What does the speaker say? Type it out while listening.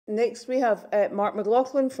Next we have Mark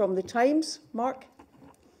McLaughlin from The Times. Mark.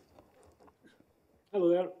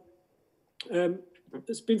 Hello there.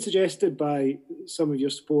 It's been suggested by some of your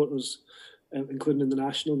supporters, including in the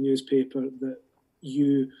national newspaper, that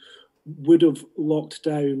you would have locked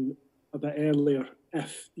down a bit earlier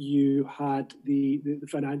if you had the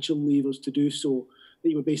financial levers to do so, that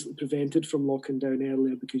you were basically prevented from locking down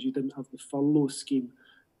earlier because you didn't have the furlough scheme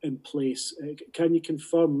in place. Can you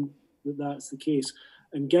confirm that that's the case?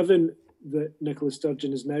 And given that Nicola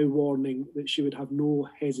Sturgeon is now warning that she would have no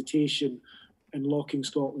hesitation in locking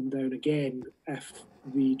Scotland down again if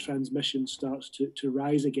the transmission starts to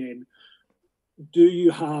rise again, do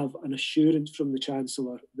you have an assurance from the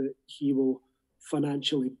Chancellor that he will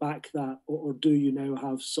financially back that, or do you now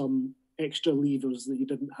have some extra levers that you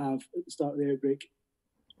didn't have at the start of the outbreak?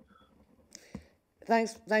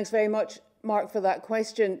 Thanks very much, Mark, for that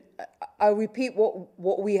question. I'll repeat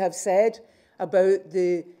what we have said about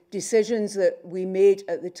the decisions that we made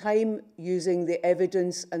at the time using the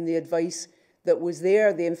evidence and the advice that was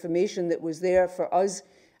there, the information that was there for us.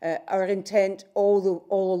 Our intent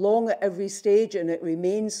all along at every stage, and it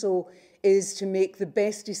remains so, is to make the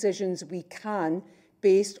best decisions we can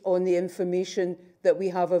based on the information that we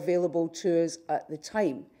have available to us at the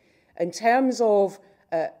time. In terms of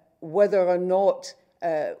whether or not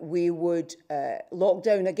we would lock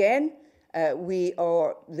down again,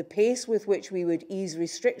 the pace with which we would ease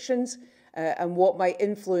restrictions and what might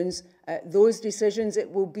influence those decisions, it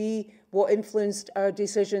will be what influenced our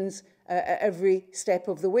decisions at every step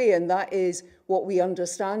of the way. And that is what we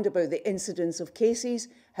understand about the incidence of cases,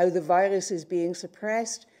 how the virus is being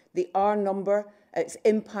suppressed, the R number, its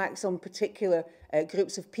impacts on particular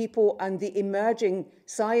groups of people, and the emerging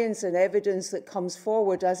science and evidence that comes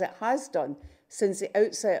forward, as it has done since the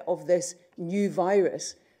outset of this new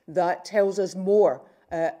virus, that tells us more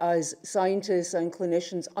as scientists and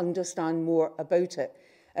clinicians understand more about it.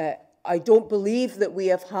 I don't believe that we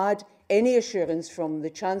have had any assurance from the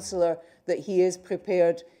Chancellor that he is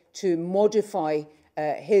prepared to modify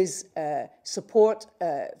his support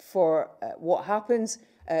for what happens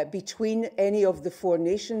between any of the four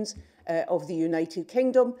nations of the United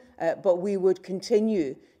Kingdom, but we would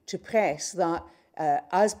continue to press that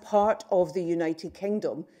as part of the United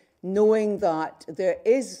Kingdom, knowing that there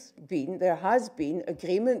has been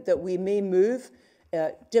agreement that we may move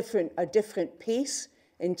a different pace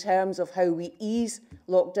in terms of how we ease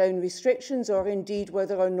lockdown restrictions, or indeed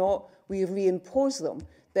whether or not we reimpose them,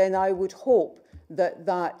 then I would hope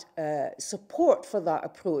that support for that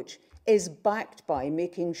approach is backed by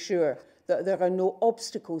making sure that there are no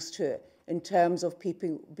obstacles to it in terms of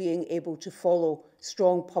people being able to follow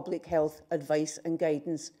strong public health advice and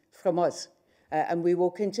guidance from us. And we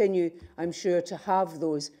will continue, I'm sure, to have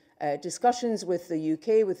those discussions with the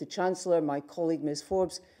UK, with the Chancellor. My colleague, Ms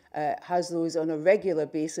Forbes, has those on a regular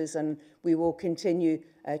basis, and we will continue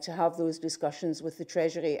to have those discussions with the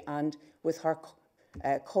Treasury and with her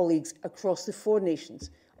colleagues across the four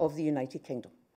nations of the United Kingdom.